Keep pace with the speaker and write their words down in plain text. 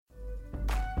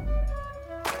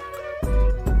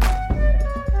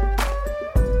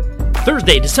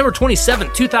Thursday, December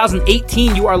 27th,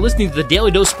 2018. You are listening to the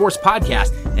Daly Dose Sports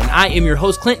Podcast, and I am your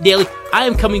host, Clint Daly. I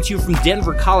am coming to you from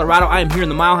Denver, Colorado. I am here in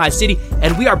the Mile High City,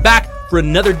 and we are back for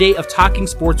another day of talking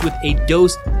sports with a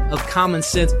dose of common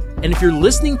sense. And if you're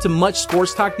listening to much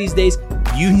sports talk these days,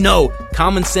 you know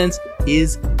common sense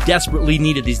is desperately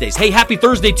needed these days. Hey, happy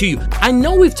Thursday to you. I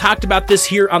know we've talked about this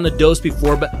here on the Dose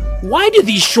before, but why do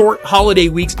these short holiday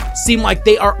weeks seem like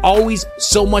they are always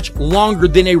so much longer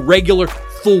than a regular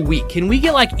full week? Can we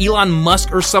get like Elon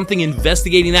Musk or something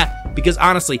investigating that? Because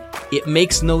honestly, it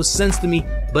makes no sense to me,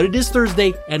 but it is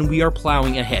Thursday and we are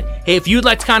plowing ahead. Hey, if you'd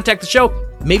like to contact the show,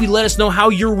 maybe let us know how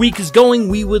your week is going.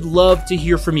 We would love to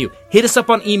hear from you. Hit us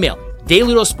up on email,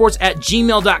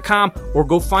 dalydosports@gmail.com, or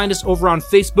go find us over on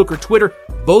Facebook or Twitter.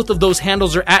 Both of those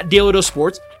handles are at Daly Dose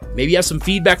Sports. Maybe you have some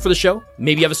feedback for the show.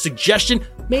 Maybe you have a suggestion.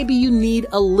 Maybe you need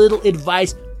a little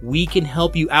advice. We can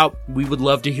help you out. We would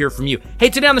love to hear from you.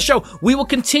 Hey, today on the show, we will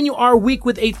continue our week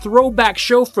with a throwback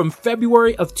show from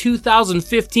February of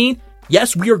 2015.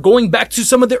 Yes, we are going back to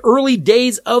some of the early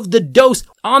days of the Dose.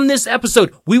 On this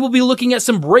episode, we will be looking at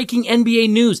some breaking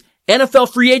NBA news.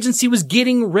 NFL free agency was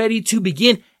getting ready to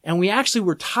begin, and we actually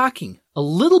were talking a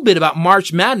little bit about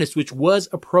March Madness, which was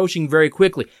approaching very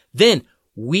quickly. Then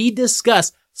we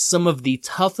discuss some of the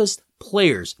toughest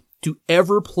players to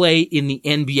ever play in the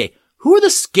NBA. Who are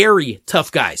the scary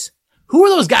tough guys? Who are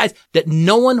those guys that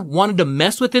no one wanted to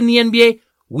mess with in the NBA?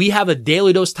 We have a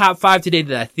Daly Dose top 5 today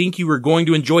that I think you are going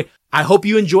to enjoy. I hope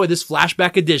you enjoy this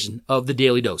flashback edition of the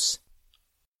Daly Dose.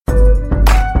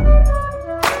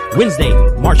 Wednesday,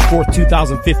 March 4th,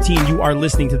 2015, you are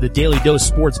listening to the Daly Dose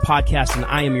Sports Podcast, and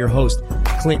I am your host,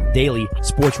 Clint Daly,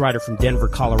 sports writer from Denver,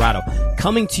 Colorado,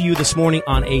 coming to you this morning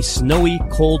on a snowy,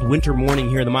 cold winter morning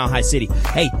here in the Mile High City.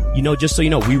 Hey, just so you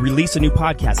know, we release a new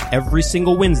podcast every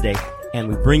single Wednesday, and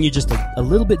we bring you just a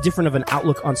little bit different of an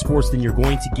outlook on sports than you're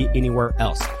going to get anywhere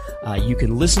else. You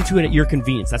can listen to it at your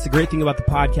convenience. That's the great thing about the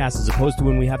podcast, as opposed to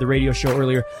when we had the radio show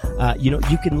earlier.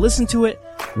 You can listen to it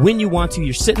when you want to.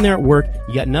 You're sitting there at work.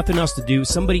 You got nothing else to do.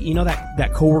 Somebody,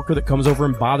 that coworker that comes over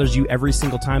and bothers you every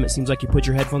single time it seems like you put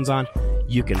your headphones on.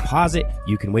 You can pause it.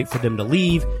 You can wait for them to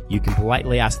leave. You can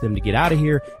politely ask them to get out of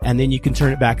here, and then you can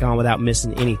turn it back on without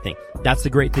missing anything. That's the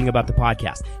great thing about the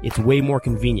podcast. It's way more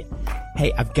convenient.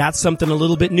 Hey, I've got something a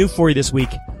little bit new for you this week.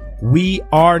 We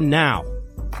are now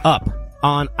up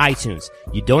on iTunes.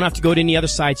 You don't have to go to any other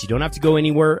sites. You don't have to go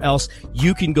anywhere else.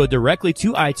 You can go directly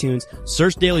to iTunes,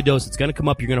 search Daly Dose. It's going to come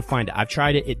up. You're going to find it. I've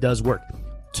tried it. It does work.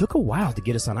 Took a while to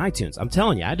get us on iTunes. I'm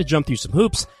telling you, I had to jump through some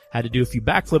hoops, had to do a few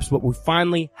backflips, but we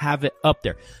finally have it up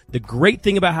there. The great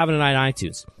thing about having it on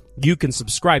iTunes, you can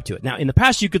subscribe to it. Now, in the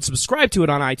past, you could subscribe to it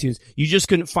on iTunes. You just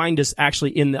couldn't find us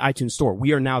actually in the iTunes store.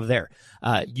 We are now there.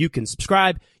 You can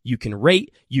subscribe, you can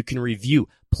rate, you can review.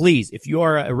 Please, if you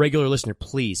are a regular listener,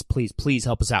 please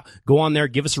help us out. Go on there,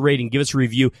 give us a rating, give us a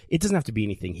review. It doesn't have to be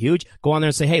anything huge. Go on there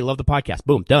and say, hey, love the podcast.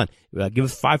 Boom, done. Give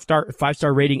us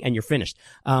five-star rating and you're finished.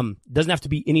 Doesn't have to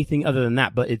be anything other than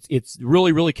that, but it's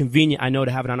really, really convenient, I know,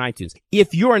 to have it on iTunes.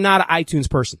 If you are not an iTunes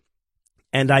person,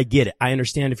 and I get it. I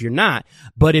understand if you're not.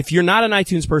 But if you're not an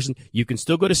iTunes person, you can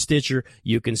still go to Stitcher.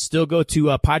 You can still go to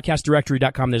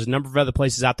podcastdirectory.com. There's a number of other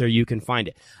places out there you can find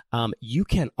it. You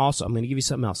can also, I'm going to give you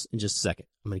something else in just a second.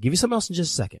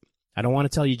 I don't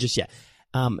want to tell you just yet.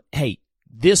 Hey,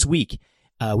 this week,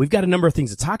 we've got a number of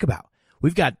things to talk about.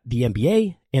 We've got the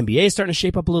NBA. NBA is starting to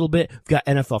shape up a little bit. We've got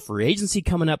NFL free agency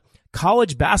coming up.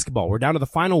 College basketball. We're down to the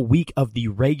final week of the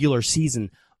regular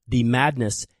season. The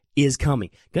madness is coming.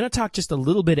 Going to talk just a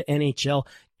little bit of NHL.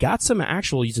 Got some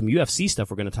UFC stuff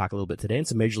we're going to talk a little bit today, and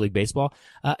some Major League Baseball.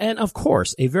 And of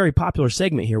course, a very popular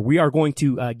segment here. We are going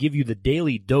to give you the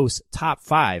Daly Dose top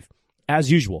 5 as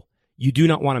usual. You do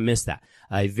not want to miss that.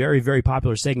 A very, very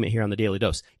popular segment here on the Daly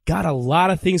Dose. Got a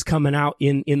lot of things coming out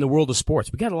in the world of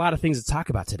sports. We got a lot of things to talk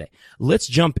about today. Let's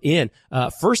jump in.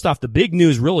 First off, the big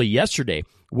news really yesterday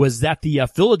was that the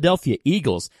Philadelphia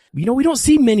Eagles, we don't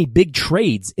see many big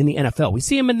trades in the NFL. We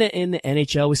see them in the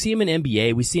NHL. We see them in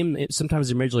NBA. We see them sometimes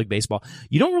in Major League Baseball.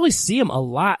 You don't really see them a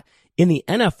lot in the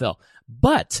NFL.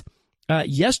 But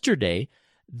yesterday,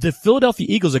 the Philadelphia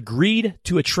Eagles agreed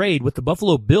to a trade with the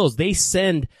Buffalo Bills.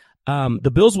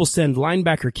 The Bills will send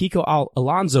linebacker Kiko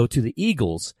Alonso to the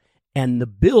Eagles, and the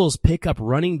Bills pick up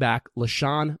running back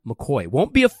LaShawn McCoy.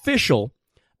 Won't be official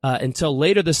until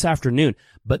later this afternoon,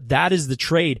 but that is the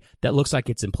trade that looks like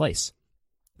it's in place.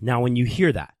 Now, when you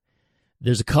hear that,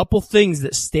 there's a couple things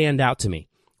that stand out to me.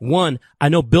 One, I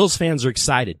know Bills fans are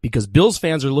excited because Bills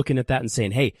fans are looking at that and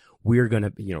saying, hey, we're going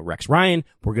to, Rex Ryan,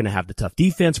 we're going to have the tough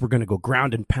defense, we're going to go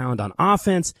ground and pound on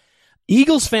offense.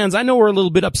 Eagles fans, I know, were a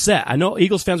little bit upset. I know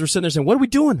Eagles fans were sitting there saying, what are we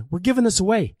doing? We're giving this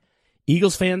away.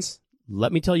 Eagles fans,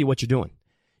 let me tell you what you're doing.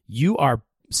 You are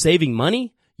saving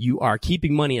money. You are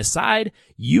keeping money aside.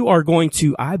 You are going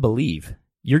to, I believe,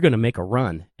 you're going to make a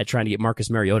run at trying to get Marcus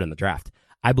Mariota in the draft.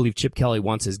 I believe Chip Kelly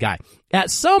wants his guy.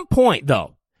 At some point,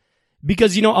 though,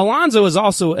 because, Alonzo is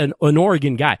also an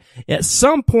Oregon guy. At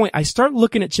some point, I start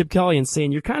looking at Chip Kelly and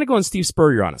saying, you're kind of going Steve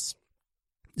Spurrier on us.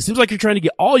 It seems like you're trying to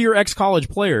get all your ex-college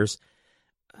players.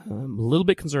 I'm a little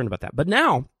bit concerned about that. But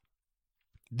now,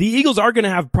 the Eagles are going to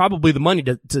have probably the money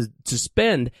to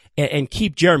spend and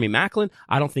keep Jeremy Maclin.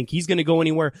 I don't think he's going to go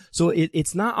anywhere. So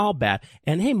it's not all bad.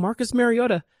 And hey, Marcus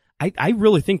Mariota, I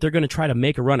really think they're going to try to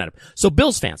make a run at him. So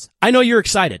Bills fans, I know you're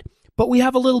excited, but we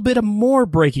have a little bit of more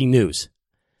breaking news.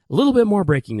 A little bit more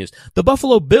breaking news. The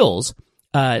Buffalo Bills,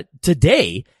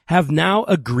 today have now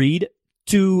agreed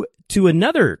to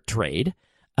another trade.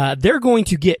 They're going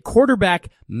to get quarterback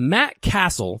Matt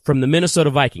Castle from the Minnesota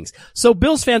Vikings. So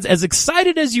Bills fans, as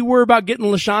excited as you were about getting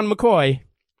LaShawn McCoy,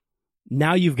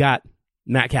 now you've got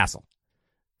Matt Castle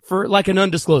for like an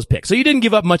undisclosed pick. So you didn't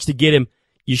give up much to get him.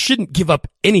 You shouldn't give up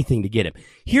anything to get him.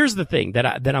 Here's the thing that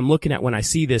I'm looking at when I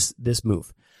see this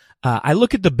move. I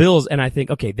look at the Bills and I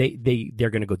think, okay, they're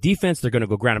going to go defense. They're going to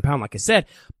go ground and pound, like I said,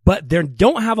 but they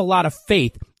don't have a lot of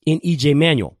faith in EJ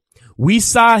Manuel. We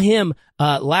saw him,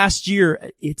 last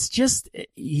year. It's just,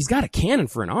 he's got a cannon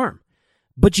for an arm,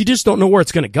 but you just don't know where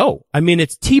it's going to go. I mean,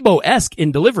 it's Tebow-esque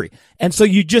in delivery. And so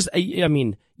you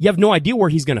have no idea where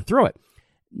he's going to throw it.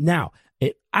 Now,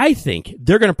 I think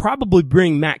they're going to probably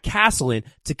bring Matt Castle in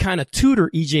to kind of tutor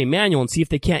EJ Manuel and see if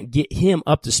they can't get him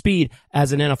up to speed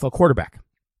as an NFL quarterback.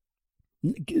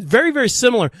 Very, very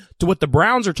similar to what the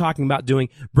Browns are talking about doing,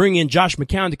 bringing in Josh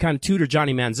McCown to kind of tutor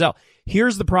Johnny Manziel.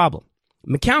 Here's the problem.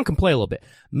 McCown can play a little bit.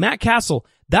 Matt Castle,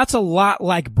 that's a lot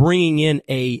like bringing in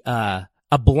a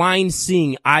blind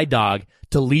seeing eye dog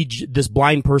to lead this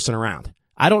blind person around.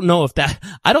 I don't know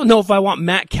if I want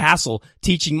Matt Castle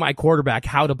teaching my quarterback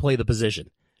how to play the position,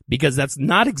 because that's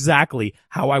not exactly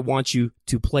how I want you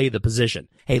to play the position.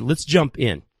 Hey, let's jump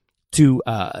in to,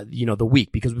 the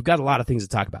week, because we've got a lot of things to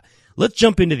talk about. Let's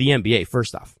jump into the NBA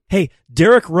first off. Hey,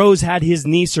 Derrick Rose had his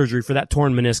knee surgery for that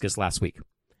torn meniscus last week.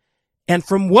 And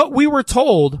from what we were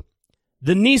told,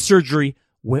 the knee surgery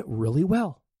went really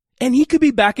well. And he could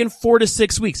be back in 4 to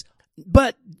 6 weeks.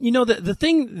 But, the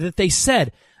thing that they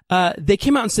said, they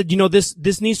came out and said,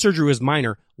 this knee surgery was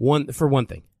minor, for one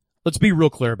thing. Let's be real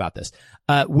clear about this.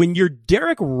 When you're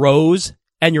Derrick Rose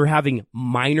and you're having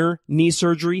minor knee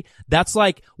surgery, that's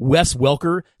like Wes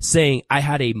Welker saying, I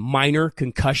had a minor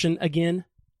concussion again.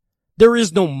 There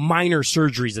is no minor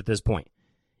surgeries at this point.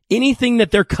 Anything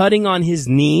that they're cutting on his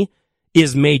knee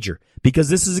is major, because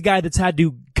this is a guy that's had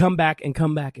to come back and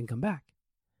come back and come back.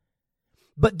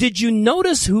 But did you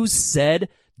notice who said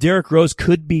Derrick Rose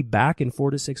could be back in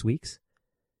 4 to 6 weeks?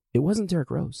 It wasn't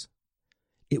Derrick Rose.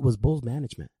 It was Bulls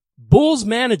management. Bulls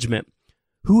management,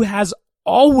 who has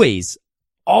always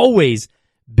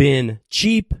been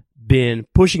cheap, been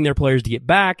pushing their players to get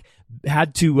back,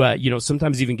 had to,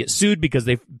 sometimes even get sued because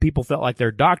people felt like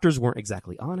their doctors weren't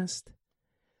exactly honest.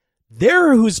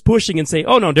 They're who's pushing and saying,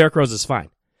 oh no, Derrick Rose is fine.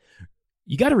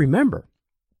 You got to remember,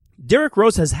 Derrick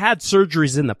Rose has had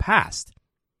surgeries in the past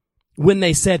when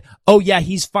they said, oh yeah,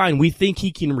 he's fine, we think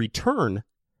he can return.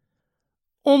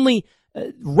 Only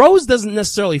Rose doesn't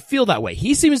necessarily feel that way.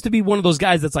 He seems to be one of those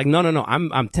guys that's like, no,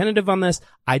 I'm tentative on this.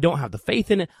 I don't have the faith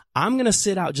in it. I'm going to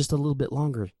sit out just a little bit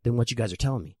longer than what you guys are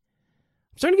telling me.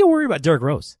 I'm starting to get worried about Derrick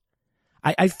Rose.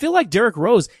 I feel like Derrick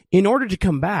Rose, in order to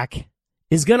come back,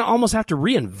 is going to almost have to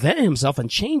reinvent himself and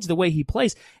change the way he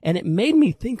plays. And it made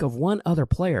me think of one other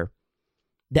player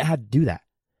that had to do that.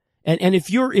 And if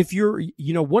you're,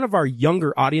 one of our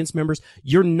younger audience members,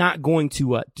 you're not going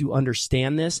to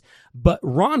understand this, but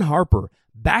Ron Harper,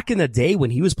 back in the day when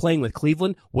he was playing with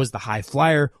Cleveland, was the high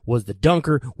flyer, was the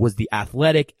dunker, was the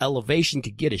athletic elevation,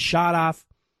 could get his shot off.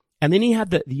 And then he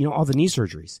had all the knee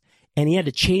surgeries, and he had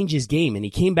to change his game, and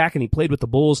he came back and he played with the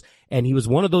Bulls, and he was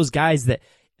one of those guys that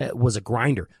was a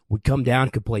grinder, would come down,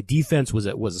 could play defense, was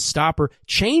a stopper,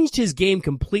 changed his game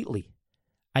completely.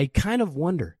 I kind of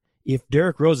wonder if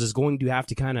Derrick Rose is going to have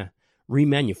to kind of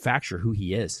remanufacture who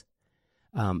he is,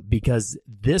 because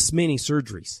this many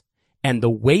surgeries and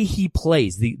the way he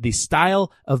plays, the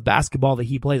style of basketball that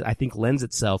he plays, I think lends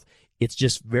itself. It's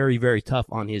just very, very tough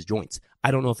on his joints. I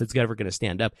don't know if it's ever going to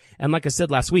stand up. And like I said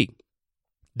last week,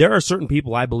 there are certain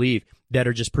people, I believe, that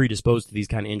are just predisposed to these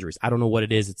kind of injuries. I don't know what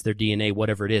it is. It's their DNA,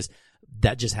 whatever it is.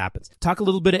 That just happens. Talk a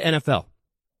little bit of NFL.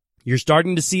 You're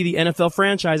starting to see the NFL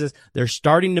franchises. They're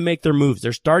starting to make their moves.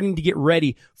 They're starting to get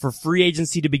ready for free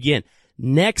agency to begin.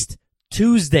 Next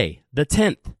Tuesday, the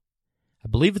 10th, I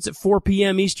believe it's at 4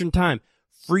 p.m. Eastern time,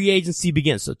 free agency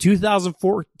begins. So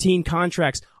 2014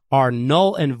 contracts are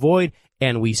null and void,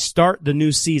 and we start the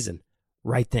new season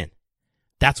right then.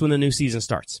 That's when the new season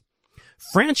starts.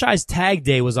 Franchise tag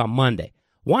day was on Monday.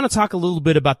 Want to talk a little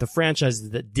bit about the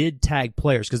franchises that did tag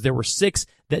players, because there were 6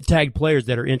 that tagged players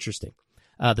that are interesting.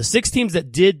 The 6 teams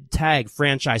that did tag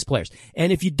franchise players.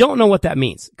 And if you don't know what that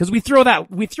means, because we throw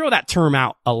that term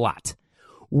out a lot.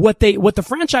 What the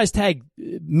franchise tag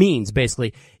means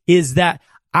basically is that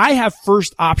I have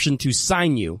first option to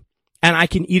sign you, and I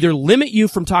can either limit you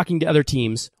from talking to other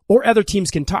teams, or other teams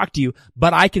can talk to you,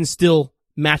 but I can still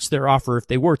match their offer if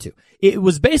they were to. It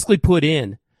was basically put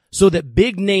in so that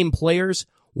big name players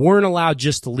weren't allowed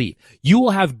just to leave. You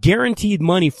will have guaranteed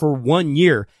money for 1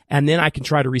 year, and then I can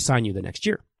try to re-sign you the next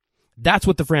year. That's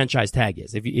what the franchise tag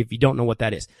is, if you don't know what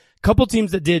that is. Couple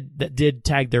teams that did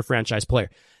tag their franchise player.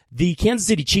 The Kansas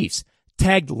City Chiefs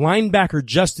tagged linebacker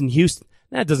Justin Houston.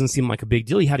 That doesn't seem like a big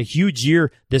deal. He had a huge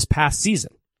year this past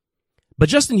season. But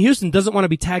Justin Houston doesn't want to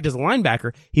be tagged as a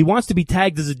linebacker. He wants to be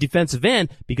tagged as a defensive end,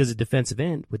 because a defensive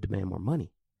end would demand more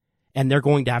money. And they're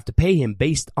going to have to pay him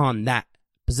based on that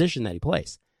position that he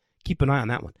plays. Keep an eye on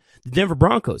that one. The Denver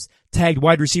Broncos tagged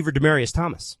wide receiver Demaryius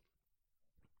Thomas.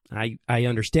 I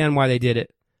understand why they did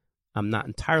it. I'm not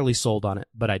entirely sold on it,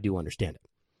 but I do understand it.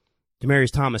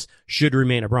 Demaryius Thomas should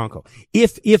remain a Bronco.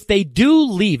 If they do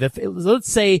leave,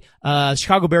 let's say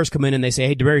Chicago Bears come in and they say,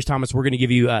 hey, Demaryius Thomas, we're going to give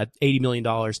you $80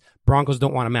 million. Broncos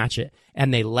don't want to match it,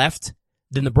 and they left,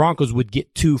 then the Broncos would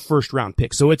get 2 first-round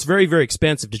picks. So it's very, very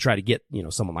expensive to try to get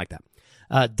someone like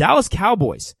that. Dallas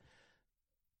Cowboys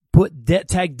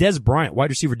tagged Dez Bryant,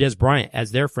 wide receiver Dez Bryant,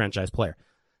 as their franchise player.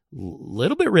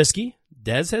 Little bit risky.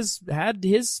 Dez has had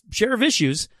his share of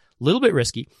issues. Little bit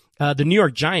risky. The New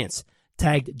York Giants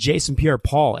tagged Jason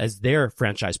Pierre-Paul as their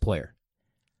franchise player.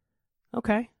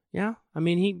 Okay, yeah. I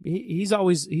mean, he's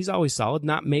always solid.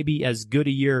 Not maybe as good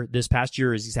a year this past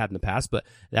year as he's had in the past, but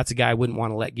that's a guy I wouldn't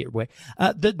want to let get away.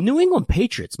 The New England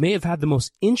Patriots may have had the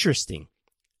most interesting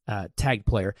tagged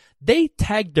player. They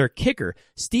tagged their kicker,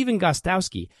 Steven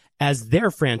Gostkowski, as their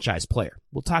franchise player.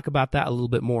 We'll talk about that a little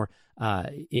bit more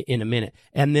in a minute.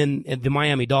 And then the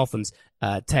Miami Dolphins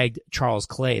tagged Charles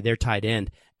Clay, their tight end,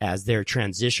 as their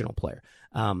transitional player.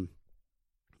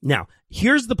 Now,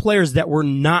 here's the players that were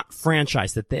not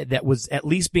franchised, that was at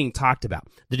least being talked about.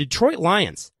 The Detroit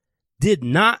Lions did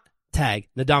not tag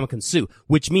Ndamukong Suh,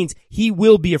 which means he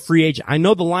will be a free agent. I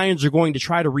know the Lions are going to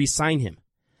try to re-sign him.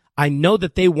 I know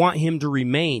that they want him to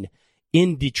remain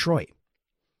in Detroit.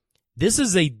 This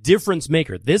is a difference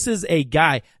maker. This is a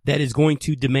guy that is going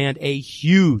to demand a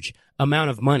huge amount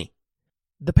of money.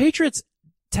 The Patriots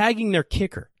tagging their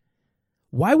kicker.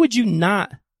 Why would you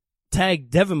not tag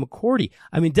Devin McCourty?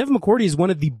 I mean, Devin McCourty is one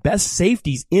of the best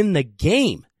safeties in the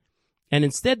game. And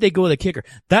instead they go with a kicker.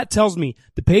 That tells me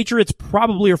the Patriots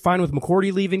probably are fine with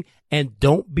McCourty leaving, and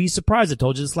don't be surprised. I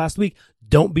told you this last week.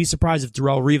 Don't be surprised if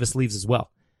Darrelle Revis leaves as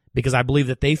well, because I believe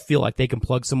that they feel like they can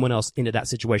plug someone else into that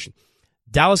situation.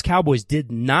 Dallas Cowboys did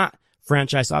not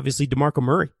franchise, obviously, DeMarco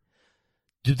Murray.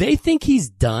 Do they think he's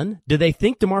done? Do they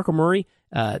think DeMarco Murray,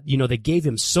 they gave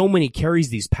him so many carries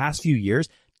these past few years.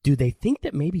 Do they think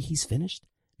that maybe he's finished?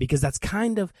 Because that's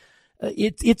kind of,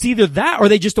 it's either that or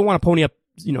they just don't want to pony up,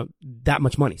 that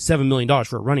much money, $7 million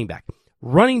for a running back.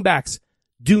 Running backs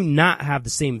do not have the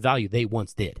same value they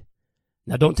once did.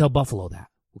 Now, don't tell Buffalo that.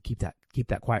 We'll keep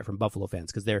that quiet from Buffalo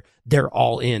fans, because they're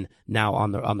all in now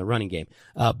on the running game.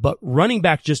 But running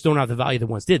backs just don't have the value they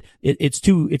once did. It's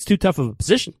too tough of a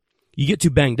position. You get too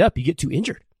banged up, you get too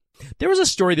injured. There was a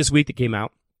story this week that came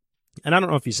out, and I don't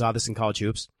know if you saw this in college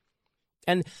hoops.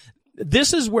 And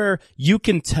this is where you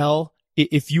can tell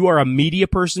if you are a media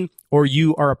person or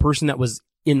you are a person that was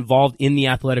involved in the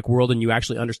athletic world and you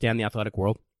actually understand the athletic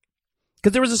world.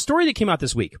 Because there was a story that came out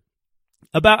this week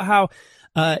about how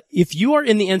if you are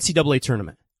in the NCAA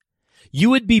tournament, you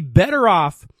would be better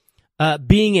off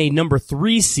being a number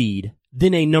 3 seed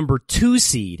than a number 2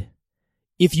 seed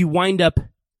if you wind up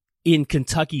in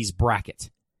Kentucky's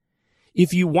bracket.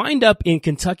 If you wind up in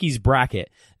Kentucky's bracket,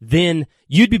 then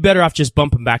you'd be better off just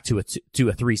bumping back to a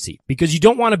 3 seed, because you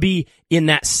don't want to be in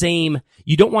that same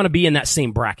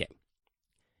bracket.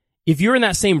 If you're in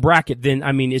that same bracket, then,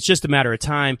 I mean, it's just a matter of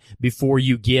time before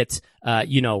you get,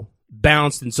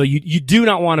 bounced. And so you do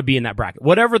not want to be in that bracket.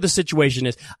 Whatever the situation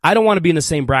is, I don't want to be in the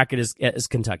same bracket as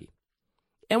Kentucky.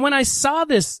 And when I saw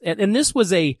this, and this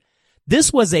was a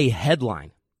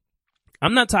headline.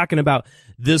 I'm not talking about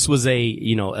this was a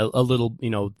little,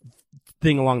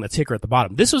 thing along the ticker at the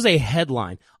bottom. This was a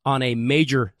headline on a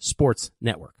major sports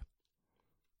network.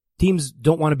 Teams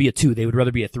don't want to be a 2. They would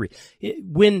rather be a 3.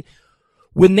 When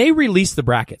they release the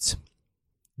brackets,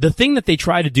 the thing that they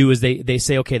try to do is they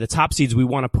say, okay, the top seeds, we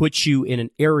want to put you in an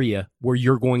area where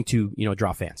you're going to,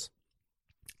 draw fans.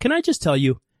 Can I just tell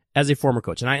you, as a former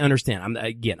coach, and I understand,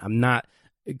 I'm not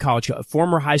a college,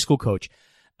 former high school coach,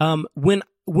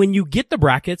 when you get the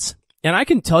brackets, and I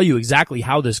can tell you exactly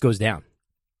how this goes down,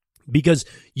 because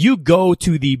you go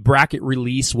to the bracket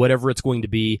release, whatever it's going to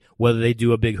be, whether they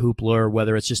do a big hoopla or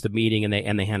whether it's just a meeting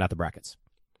and they hand out the brackets.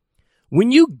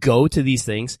 When you go to these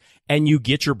things and you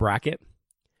get your bracket,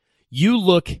 you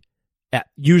look at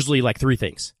usually like three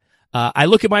things. I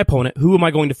look at my opponent. Who am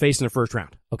I going to face in the first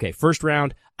round? Okay, first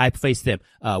round, I face them.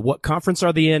 What conference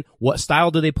are they in? What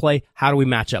style do they play? How do we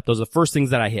match up? Those are the first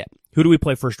things that I hit. Who do we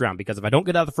play first round? Because if I don't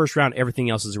get out of the first round, everything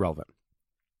else is irrelevant.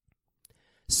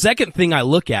 Second thing I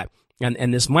look at,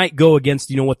 and this might go against,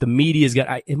 what the media's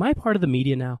got. Am I part of the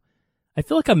media now? I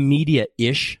feel like I'm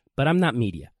media-ish, but I'm not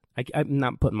media. I'm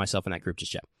not putting myself in that group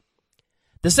just yet.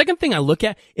 The second thing I look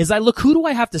at is who do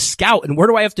I have to scout and where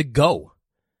do I have to go?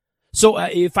 So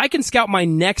if I can scout my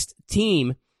next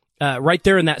team right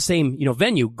there in that same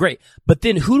venue, great. But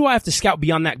then who do I have to scout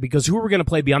beyond that? Because who are we going to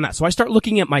play beyond that? So I start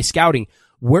looking at my scouting.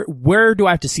 Where do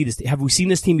I have to see this? Have we seen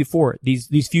this team before?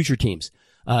 These future teams.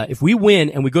 If we win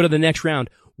and we go to the next round,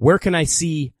 where can I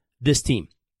see this team?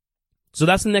 So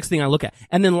that's the next thing I look at.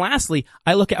 And then lastly,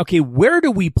 I look at, okay, where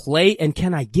do we play and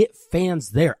can I get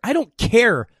fans there? I don't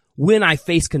care when I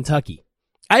face Kentucky.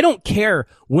 I don't care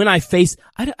when I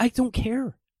don't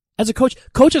care. As a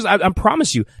coaches, I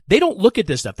promise you, they don't look at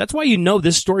this stuff. That's why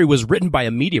this story was written by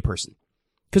a media person.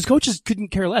 Because coaches couldn't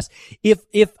care less.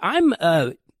 If I'm,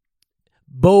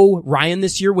 Bo Ryan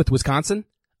this year with Wisconsin,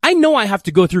 I know I have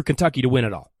to go through Kentucky to win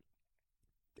it all.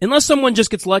 Unless someone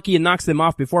just gets lucky and knocks them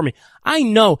off before me. I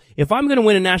know if I'm going to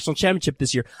win a national championship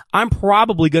this year, I'm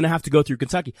probably going to have to go through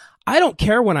Kentucky. I don't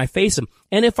care when I face them.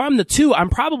 And if I'm the 2, I'm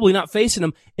probably not facing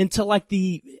them until like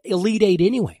the Elite 8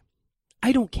 anyway.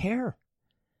 I don't care.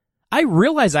 I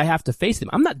realize I have to face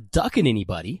them. I'm not ducking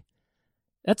anybody.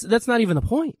 That's not even the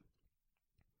point.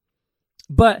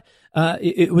 But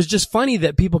it was just funny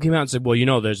that people came out and said,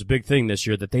 well, there's a big thing this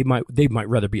year that they might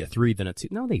rather be a 3 than a 2.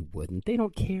 No, they wouldn't. They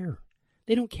don't care.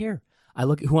 They don't care. I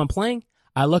look at who I'm playing.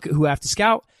 I look at who I have to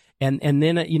scout. And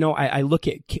then, I look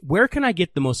at where can I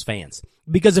get the most fans?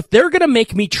 Because if they're going to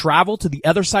make me travel to the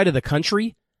other side of the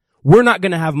country, we're not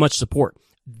going to have much support.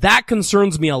 That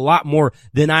concerns me a lot more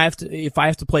than if I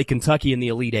have to play Kentucky in the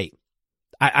Elite 8.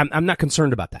 I'm not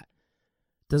concerned about that.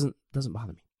 Doesn't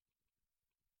bother me.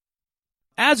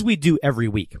 As we do every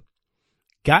week,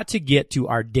 got to get to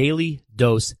our Daly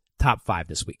Dose top 5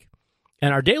 this week.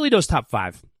 And our Daly Dose top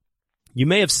 5, you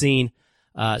may have seen,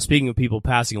 speaking of people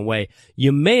passing away,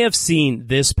 you may have seen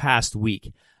this past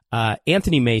week,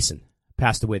 Anthony Mason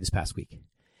passed away this past week.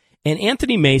 And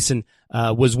Anthony Mason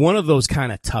was one of those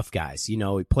kind of tough guys. He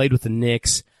played with the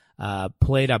Knicks,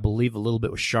 played, I believe, a little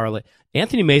bit with Charlotte.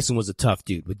 Anthony Mason was a tough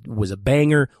dude, was a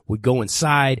banger, would go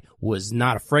inside, was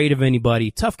not afraid of anybody.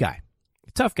 Tough guy.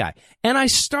 And I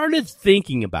started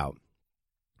thinking about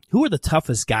who are the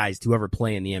toughest guys to ever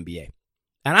play in the NBA.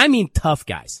 And I mean tough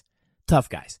guys.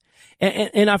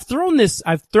 And I've thrown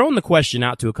the question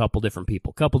out to a couple different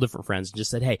people, couple different friends, and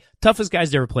just said, hey, toughest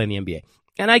guys to ever play in the NBA.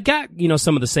 And I got,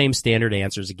 some of the same standard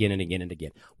answers again and again and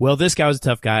again. Well, this guy was a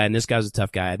tough guy, and this guy was a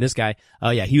tough guy, and this guy, oh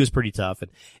yeah, he was pretty tough.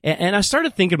 And I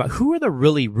started thinking about who are the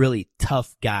really, really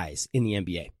tough guys in the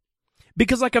NBA.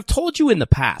 Because like I've told you in the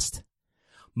past,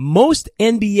 most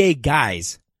NBA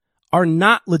guys are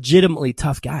not legitimately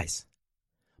tough guys.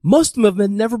 Most of them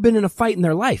have never been in a fight in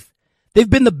their life. They've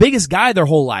been the biggest guy their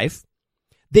whole life.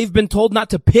 They've been told not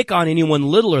to pick on anyone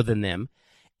littler than them.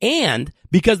 And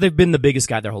because they've been the biggest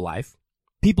guy their whole life,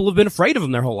 people have been afraid of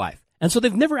them their whole life. And so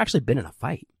they've never actually been in a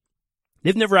fight.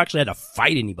 They've never actually had to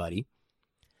fight anybody.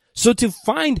 So to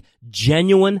find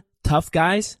genuine tough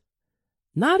guys,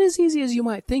 not as easy as you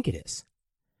might think it is.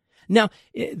 Now,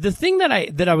 the thing that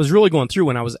I was really going through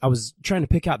when I was trying to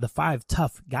pick out the 5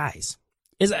 tough guys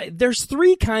is there's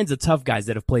 3 kinds of tough guys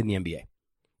that have played in the NBA.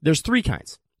 There's 3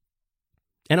 kinds.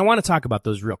 And I want to talk about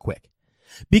those real quick.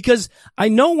 Because I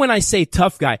know when I say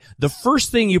tough guy, the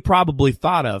first thing you probably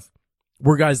thought of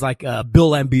were guys like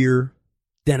Bill Laimbeer,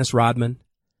 Dennis Rodman.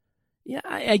 Yeah,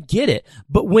 I get it.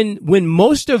 But when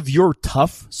most of your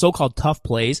so-called tough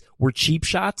plays were cheap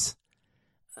shots,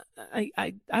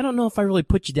 I don't know if I really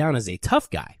put you down as a tough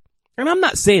guy. And I'm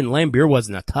not saying Laimbeer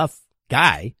wasn't a tough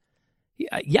guy.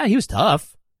 Yeah, he was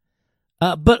tough.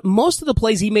 But most of the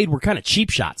plays he made were kind of cheap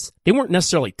shots. They weren't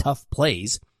necessarily tough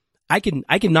plays. I can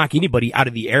knock anybody out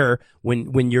of the air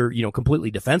when you're,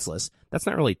 completely defenseless. That's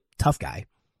not really tough guy.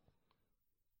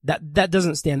 That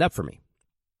doesn't stand up for me.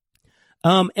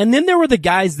 And then there were the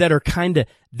guys that are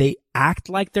they act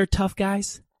like they're tough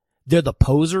guys. They're the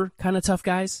poser kind of tough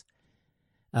guys.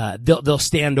 They'll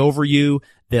stand over you.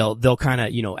 They'll kind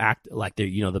of, act like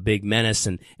they're, the big menace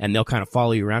and they'll kind of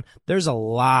follow you around. There's a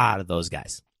lot of those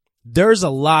guys. There's a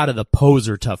lot of the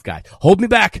poser tough guys. Hold me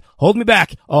back. Hold me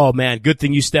back. Oh man, good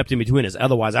thing you stepped in between us.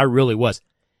 Otherwise, I really was.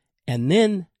 And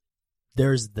then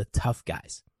there's the tough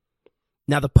guys.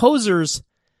 Now the posers,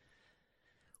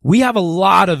 we have a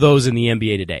lot of those in the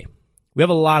NBA today. We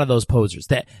have a lot of those posers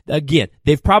that, again,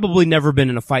 they've probably never been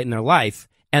in a fight in their life.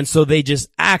 And so they just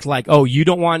act like, oh, you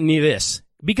don't want any of this.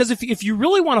 Because if you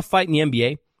really want to fight in the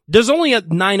NBA, there's only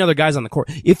 9 other guys on the court.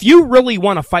 If you really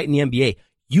want to fight in the NBA,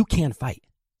 you can fight.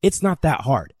 It's not that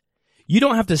hard. You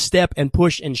don't have to step and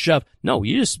push and shove. No,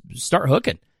 you just start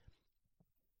hooking.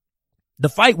 The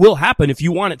fight will happen if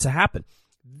you want it to happen.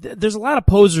 There's a lot of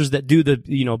posers that do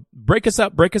the, break us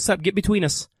up, get between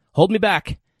us, hold me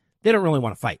back. They don't really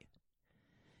want to fight.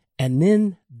 And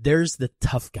then there's the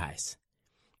tough guys.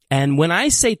 And when I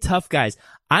say tough guys,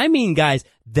 I mean guys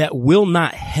that will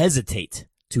not hesitate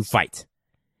to fight.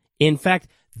 In fact,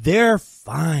 they're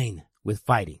fine with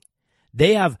fighting.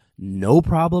 They have no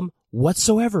problem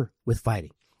whatsoever with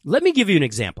fighting. Let me give you an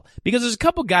example, because there's a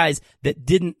couple guys that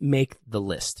didn't make the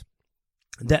list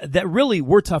that really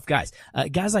were tough guys.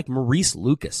 Guys like Maurice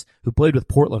Lucas, who played with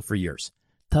Portland for years.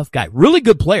 Tough guy. Really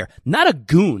good player. Not a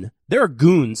goon. There are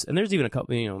goons, and there's even a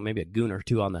couple, maybe a goon or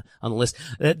two on the list.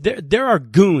 There are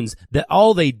goons that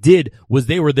all they did was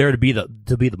they were there to be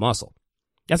the muscle.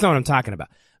 That's not what I'm talking about.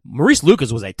 Maurice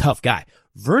Lucas was a tough guy.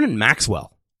 Vernon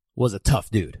Maxwell was a tough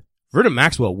dude. Vernon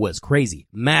Maxwell was crazy.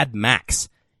 Mad Max.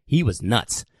 He was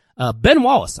nuts. Ben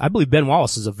Wallace. I believe Ben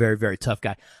Wallace is a very, very tough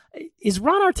guy. Is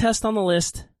Ron Artest on the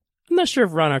list? I'm not sure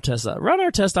if Ron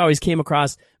Artest always came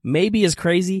across maybe as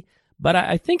crazy, but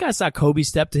I think I saw Kobe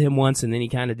step to him once and then he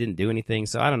kind of didn't do anything.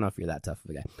 So I don't know if you're that tough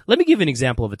of a guy. Let me give you an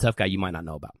example of a tough guy you might not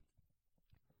know about.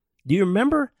 Do you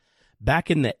remember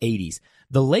back in the 80s,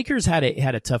 the Lakers had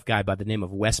a tough guy by the name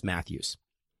of Wes Matthews?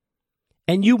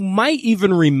 And you might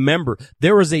even remember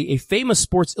there was a famous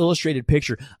Sports Illustrated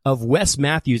picture of Wes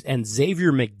Matthews and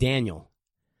Xavier McDaniel.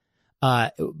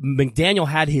 McDaniel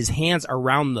had his hands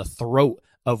around the throat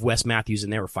of Wes Matthews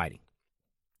and they were fighting.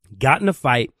 Got in a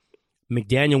fight.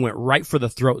 McDaniel went right for the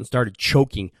throat and started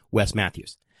choking Wes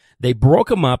Matthews. They broke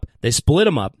him up. They split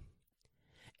him up.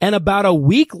 And about a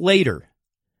week later,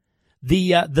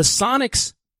 the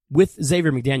Sonics with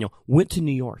Xavier McDaniel went to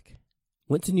New York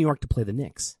to play the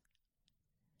Knicks.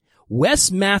 Wes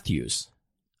Matthews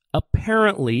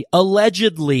apparently,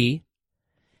 allegedly,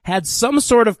 had some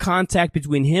sort of contact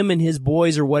between him and his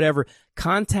boys or whatever,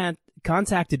 contacted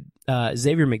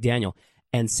Xavier McDaniel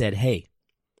and said, hey,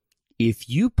 if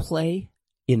you play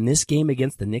in this game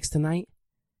against the Knicks tonight,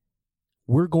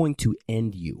 we're going to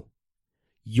end you.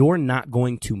 You're not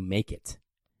going to make it.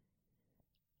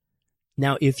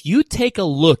 Now, if you take a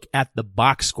look at the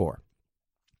box score,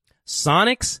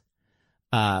 Sonics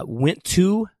went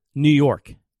to New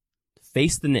York,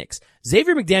 faced the Knicks.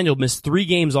 Xavier McDaniel missed 3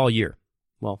 games all year.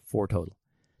 Well, 4 total.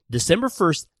 December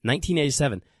 1st,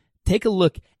 1987, take a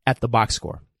look at the box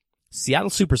score. Seattle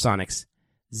Supersonics,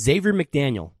 Xavier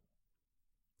McDaniel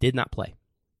did not play.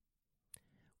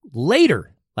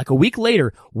 Later, like a week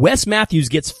later, Wes Matthews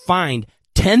gets fined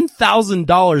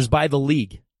 $10,000 by the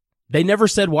league. They never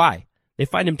said why. They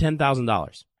fined him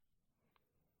 $10,000.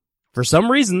 For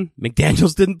some reason,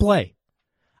 McDaniels didn't play.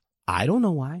 I don't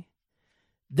know why.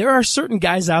 There are certain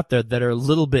guys out there that are a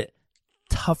little bit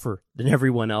tougher than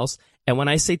everyone else. And when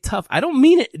I say tough, I don't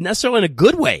mean it necessarily in a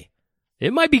good way.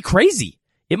 It might be crazy.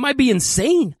 It might be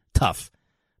insane tough.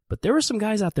 But there were some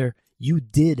guys out there you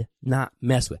did not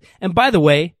mess with. And by the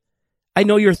way, I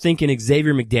know you're thinking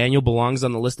Xavier McDaniel belongs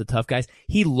on the list of tough guys.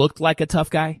 He looked like a tough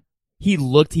guy. He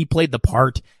played the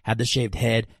part, had the shaved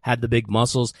head, had the big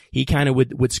muscles. He kind of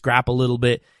would scrap a little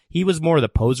bit. He was more of the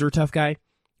poser tough guy.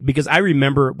 Because I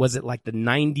remember, was it like the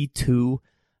 92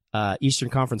 Eastern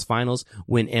Conference Finals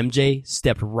when MJ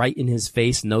stepped right in his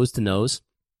face, nose to nose,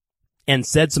 and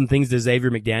said some things to Xavier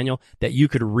McDaniel that you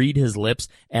could read his lips,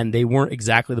 and they weren't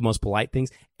exactly the most polite things,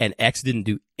 and X didn't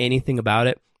do anything about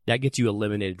it. That gets you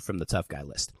eliminated from the tough guy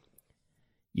list.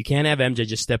 You can't have MJ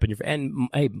just step in your face. And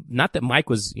hey, not that Mike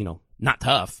was, not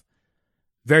tough.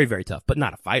 Very, very tough, but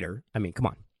not a fighter. I mean, come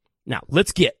on. Now,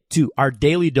 let's get to our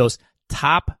Daily Dose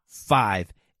top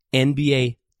 5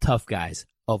 NBA tough guys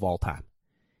of all time.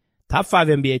 Top 5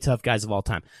 NBA tough guys of all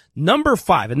time. Number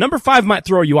 5, and number 5 might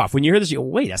throw you off. When you hear this, you go,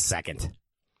 wait a second.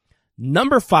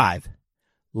 Number 5,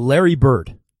 Larry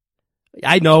Bird.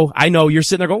 I know, you're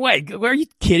sitting there going, wait, are you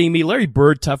kidding me? Larry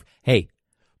Bird, tough. Hey,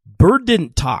 Bird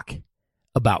didn't talk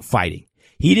about fighting.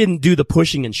 He didn't do the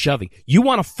pushing and shoving. You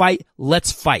want to fight?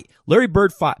 Let's fight. Larry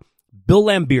Bird fought Bill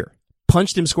Laimbeer,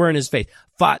 punched him square in his face,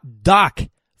 fought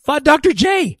Dr.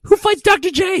 J. Who fights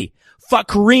Dr. J? Fought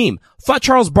Kareem, fought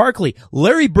Charles Barkley.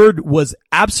 Larry Bird was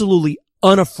absolutely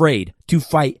unafraid to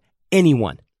fight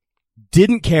anyone.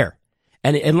 Didn't care.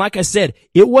 And like I said,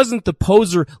 it wasn't the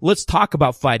poser, let's talk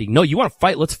about fighting. No, you want to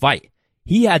fight? Let's fight.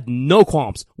 He had no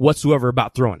qualms whatsoever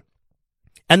about throwing.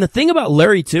 And the thing about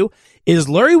Larry too, is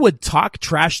Larry would talk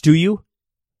trash to you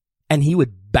and he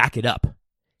would back it up.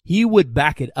 He would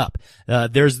back it up.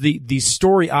 There's the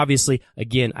story, obviously,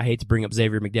 again, I hate to bring up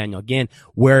Xavier McDaniel again,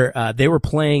 where, they were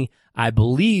playing, I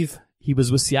believe he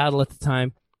was with Seattle at the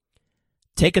time.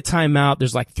 Take a timeout.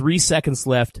 There's like 3 seconds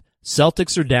left.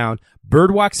 Celtics are down.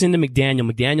 Bird walks into McDaniel.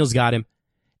 McDaniel's got him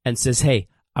and says, hey,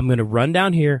 I'm going to run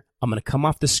down here. I'm going to come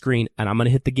off the screen and I'm going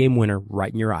to hit the game winner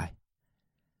right in your eye.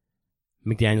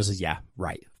 McDaniel says, yeah,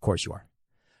 right. Of course you are.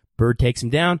 Bird takes him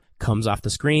down, comes off the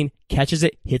screen, catches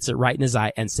it, hits it right in his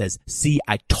eye and says, see,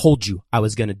 I told you I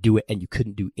was going to do it and you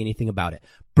couldn't do anything about it.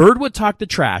 Bird would talk the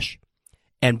trash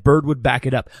and Bird would back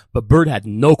it up, but Bird had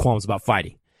no qualms about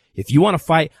fighting. If you want to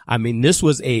fight, I mean, this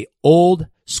was a old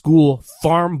school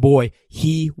farm boy.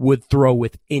 He would throw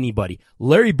with anybody.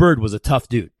 Larry Bird was a tough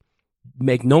dude.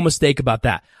 Make no mistake about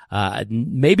that.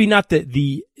 Maybe not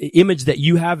the image that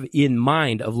you have in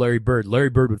mind of Larry Bird. Larry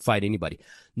Bird would fight anybody.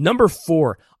 Number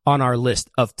 4 on our list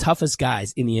of toughest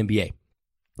guys in the NBA.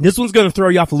 This one's going to throw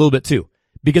you off a little bit too,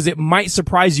 because it might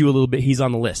surprise you a little bit. He's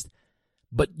on the list,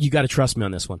 but you got to trust me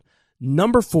on this one.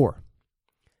 Number 4,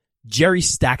 Jerry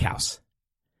Stackhouse.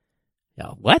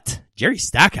 What? Jerry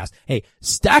Stackhouse. Hey,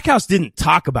 Stackhouse didn't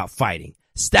talk about fighting.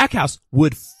 Stackhouse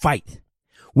would fight.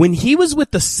 When he was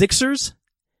with the Sixers,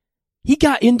 he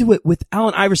got into it with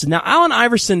Allen Iverson. Now, Allen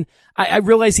Iverson, I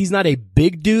realize he's not a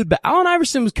big dude, but Allen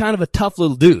Iverson was kind of a tough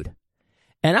little dude.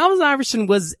 And Allen Iverson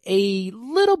was a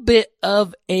little bit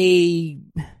of a,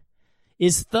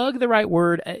 is thug the right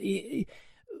word?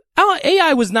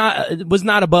 AI was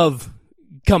not above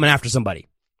coming after somebody.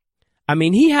 I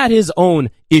mean, he had his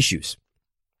own issues.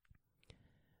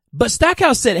 But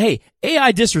Stackhouse said, hey,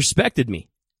 AI disrespected me.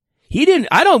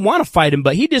 I don't want to fight him,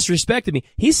 but he disrespected me.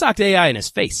 He socked AI in his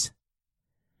face.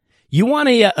 You want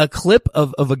a clip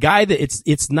of a guy that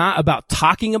it's not about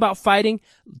talking about fighting?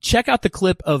 Check out the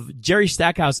clip of Jerry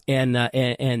Stackhouse and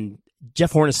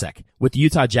Jeff Hornacek with the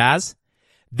Utah Jazz.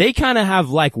 They kind of have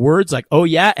like words like, oh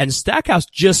yeah, and Stackhouse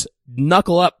just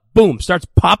knuckle up, boom, starts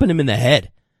popping him in the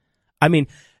head. I mean,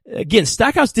 again,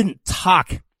 Stackhouse didn't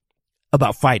talk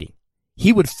about fighting.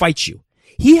 He would fight you.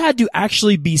 He had to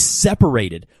actually be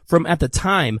separated from, at the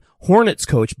time, Hornets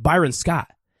coach Byron Scott,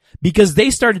 because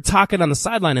they started talking on the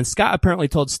sideline, and Scott apparently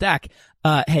told Stack,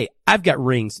 hey, I've got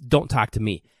rings, don't talk to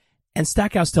me. And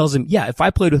Stackhouse tells him, yeah, if I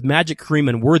played with Magic, Kareem,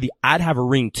 and Worthy, I'd have a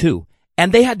ring too.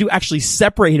 And they had to actually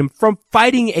separate him from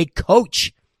fighting a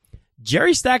coach.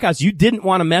 Jerry Stackhouse, you didn't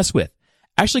want to mess with.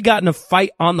 Actually got in a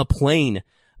fight on the plane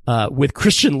with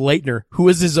Christian Laettner, who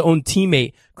was his own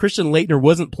teammate. Christian Laettner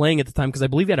wasn't playing at the time because I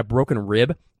believe he had a broken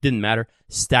rib. Didn't matter.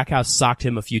 Stackhouse socked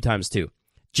him a few times too.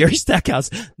 Jerry Stackhouse,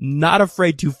 not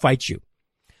afraid to fight you.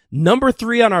 Number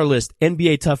 3 on our list,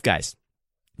 NBA tough guys.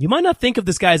 You might not think of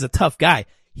this guy as a tough guy.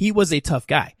 He was a tough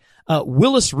guy.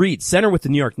 Willis Reed, center with the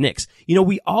New York Knicks. You know,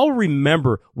 we all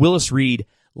remember Willis Reed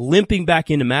limping back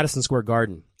into Madison Square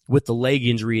Garden with the leg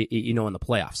injury, you know, in the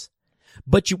playoffs.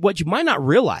 But what you might not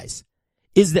realize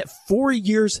is that 4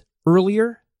 years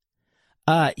earlier,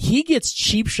 he gets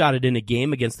cheap shotted in a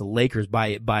game against the Lakers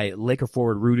by Laker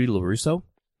forward Rudy LaRusso.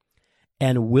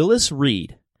 And Willis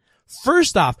Reed,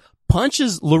 first off,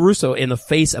 punches LaRusso in the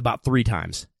face about 3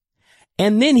 times.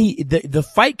 And then the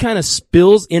fight kind of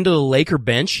spills into the Laker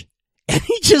bench, and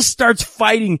he just starts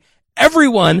fighting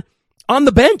everyone on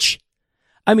the bench.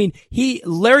 I mean,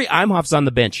 Larry Imhoff's on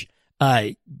the bench.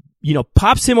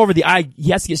 Pops him over the eye.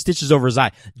 He has to get stitches over his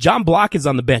eye. John Block is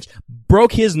on the bench.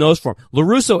 Broke his nose for him.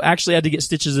 LaRusso actually had to get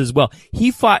stitches as well.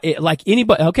 He fought like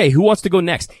anybody. Okay, who wants to go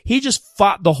next? He just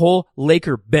fought the whole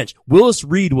Laker bench. Willis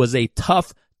Reed was a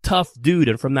tough dude.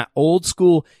 And from that old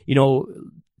school,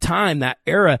 time, that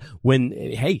era when,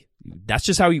 hey, that's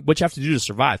just what you have to do to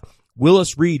survive.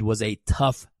 Willis Reed was a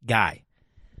tough guy.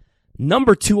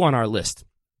 Number 2 on our list.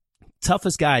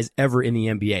 Toughest guys ever in the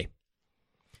NBA.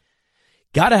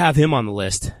 Gotta have him on the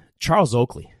list. Charles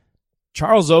Oakley.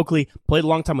 Charles Oakley played a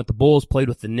long time with the Bulls, played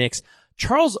with the Knicks.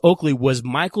 Charles Oakley was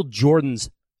Michael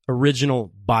Jordan's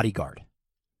original bodyguard.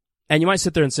 And you might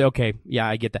sit there and say, okay, yeah,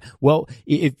 I get that. Well,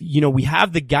 if, we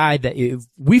have the guy that if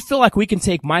we feel like we can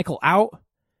take Michael out,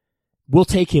 we'll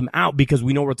take him out because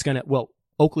we know what's well,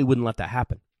 Oakley wouldn't let that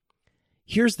happen.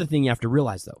 Here's the thing you have to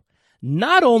realize though.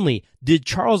 Not only did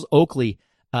Charles Oakley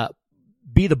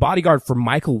be the bodyguard for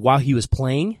Michael while he was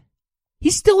playing,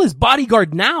 he's still his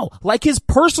bodyguard now, like his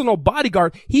personal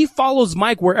bodyguard. He follows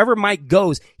Mike wherever Mike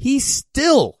goes. He's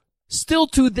still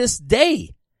to this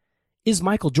day, is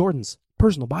Michael Jordan's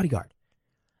personal bodyguard.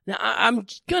 Now, I'm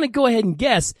going to go ahead and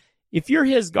guess, if you're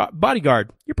his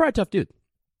bodyguard, you're probably a tough dude.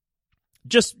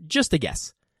 Just a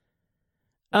guess.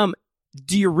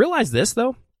 Do you realize this,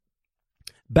 though?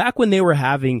 Back when they were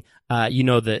having,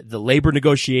 the labor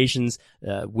negotiations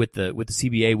with the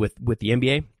CBA with the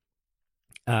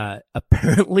NBA,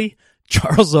 apparently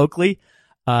Charles Oakley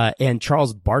and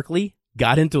Charles Barkley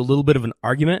got into a little bit of an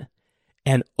argument,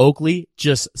 and Oakley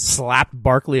just slapped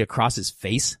Barkley across his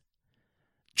face.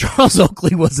 Charles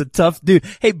Oakley was a tough dude.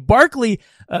 Hey, Barkley,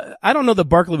 I don't know that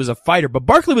Barkley was a fighter, but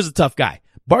Barkley was a tough guy.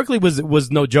 Barkley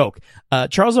was no joke.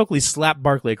 Charles Oakley slapped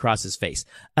Barkley across his face.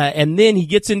 And then he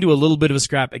gets into a little bit of a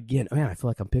scrap again. Man, I feel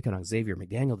like I'm picking on Xavier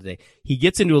McDaniel today. He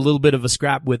gets into a little bit of a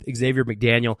scrap with Xavier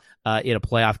McDaniel, in a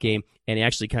playoff game, and he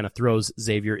actually kind of throws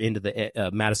Xavier into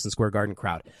the, Madison Square Garden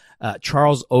crowd.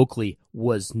 Charles Oakley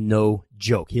was no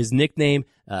joke. His nickname,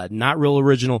 not real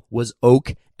original, was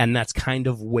Oak, and that's kind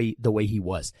of the way he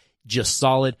was. Just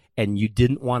solid, and you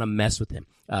didn't want to mess with him.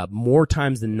 More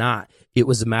times than not, it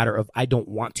was a matter of, I don't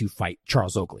want to fight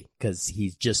Charles Oakley because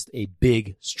he's just a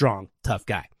big, strong, tough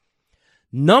guy.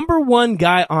 Number one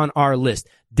guy on our list,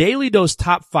 Daly Dose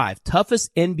top 5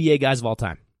 toughest NBA guys of all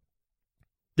time.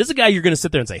 This is a guy you're going to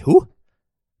sit there and say, who?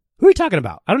 Who are you talking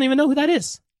about? I don't even know who that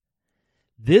is.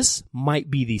 This might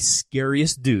be the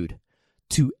scariest dude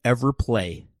to ever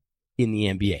play in the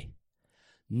NBA.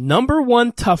 Number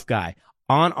one tough guy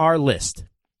on our list,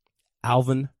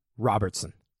 Alvin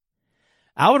Robertson.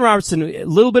 Alvin Robertson, a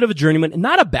little bit of a journeyman,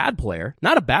 not a bad player.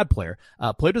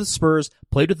 Played with the Spurs,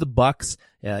 played with the Bucks.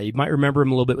 You might remember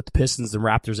him a little bit with the Pistons and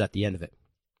Raptors at the end of it.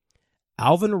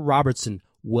 Alvin Robertson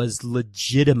was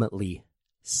legitimately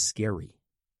scary.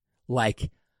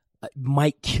 Like,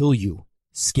 might kill you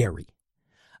scary.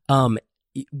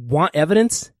 Want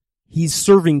evidence? He's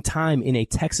serving time in a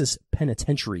Texas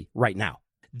penitentiary right now.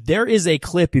 There is a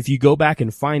clip, if you go back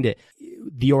and find it,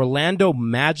 the Orlando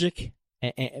Magic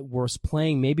was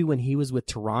playing maybe when he was with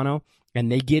Toronto,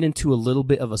 and they get into a little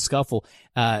bit of a scuffle.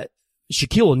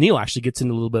 Shaquille O'Neal actually gets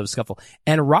into a little bit of a scuffle,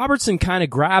 and Robertson kind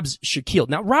of grabs Shaquille.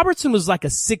 Now, Robertson was like a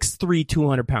 6'3",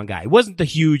 200-pound guy. He wasn't the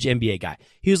huge NBA guy.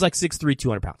 He was like 6'3",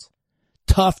 200 pounds.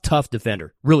 Tough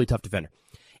defender. Really tough defender.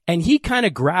 And he kind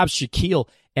of grabs Shaquille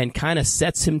and kind of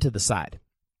sets him to the side.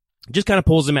 Just kind of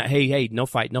pulls him at, hey, no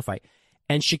fight.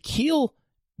 And Shaquille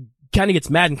kind of gets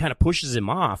mad and kind of pushes him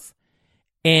off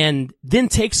and then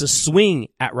takes a swing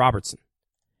at Robertson.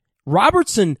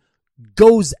 Robertson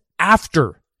goes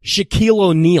after Shaquille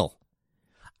O'Neal.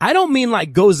 I don't mean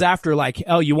like goes after like,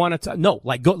 oh, you want to, no,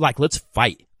 like go, like let's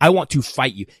fight. I want to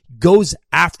fight you. Goes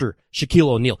after Shaquille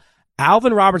O'Neal.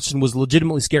 Alvin Robertson was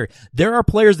legitimately scary. There are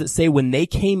players that say when they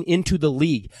came into the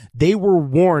league, they were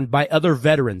warned by other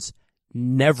veterans,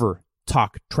 never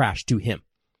talk trash to him.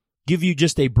 Give you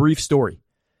just a brief story.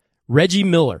 Reggie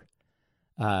Miller,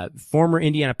 former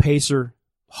Indiana Pacer,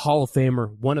 Hall of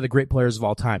Famer, one of the great players of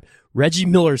all time. Reggie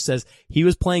Miller says he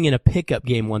was playing in a pickup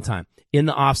game one time in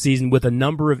the offseason with a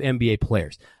number of NBA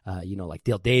players, like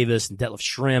Dale Davis and Detlef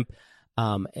Schrempf.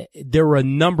 There were a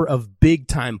number of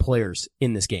big-time players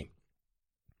in this game.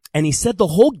 And he said the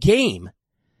whole game,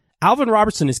 Alvin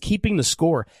Robertson is keeping the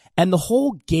score, and the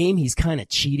whole game he's kind of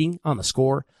cheating on the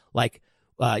score. Like,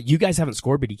 you guys haven't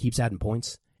scored, but he keeps adding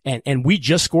points. And we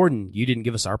just scored and you didn't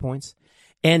give us our points.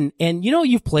 And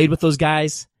you've played with those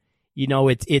guys.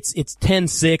 It's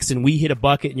 10-6 and we hit a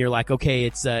bucket and you're like, okay,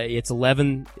 it's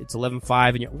 11-5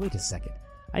 and you're, wait a second.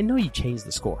 I know you changed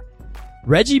the score.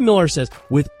 Reggie Miller says,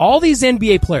 with all these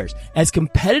NBA players, as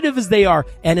competitive as they are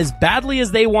and as badly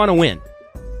as they want to win,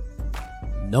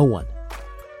 no one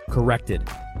corrected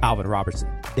Alvin Robertson.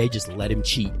 They just let him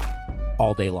cheat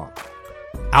all day long.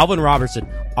 Alvin Robertson,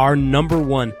 our number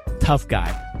one tough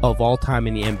guy of all time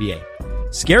in the NBA.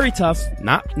 Scary tough,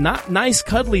 not nice,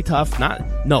 cuddly tough,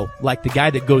 like the guy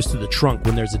that goes to the trunk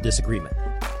when there's a disagreement.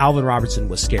 Alvin Robertson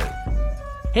was scary.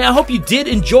 Hey, I hope you did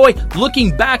enjoy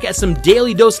looking back at some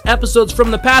Daly Dose episodes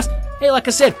from the past. Hey, like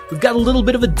I said, we've got a little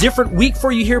bit of a different week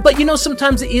for you here, but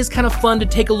sometimes it is kind of fun to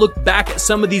take a look back at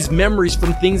some of these memories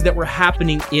from things that were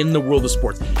happening in the world of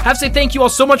sports. I have to say thank you all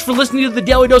so much for listening to the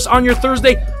Daly Dose on your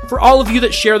Thursday. For all of you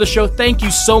that share the show, thank you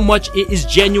so much. It is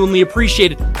genuinely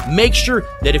appreciated. Make sure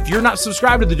that if you're not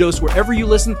subscribed to the Dose wherever you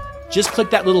listen, just click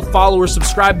that little follow or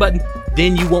subscribe button.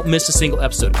 Then you won't miss a single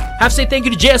episode. I have to say thank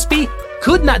you to JSP.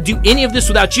 Could not do any of this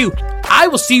without you. I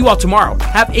will see you all tomorrow.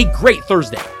 Have a great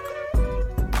Thursday.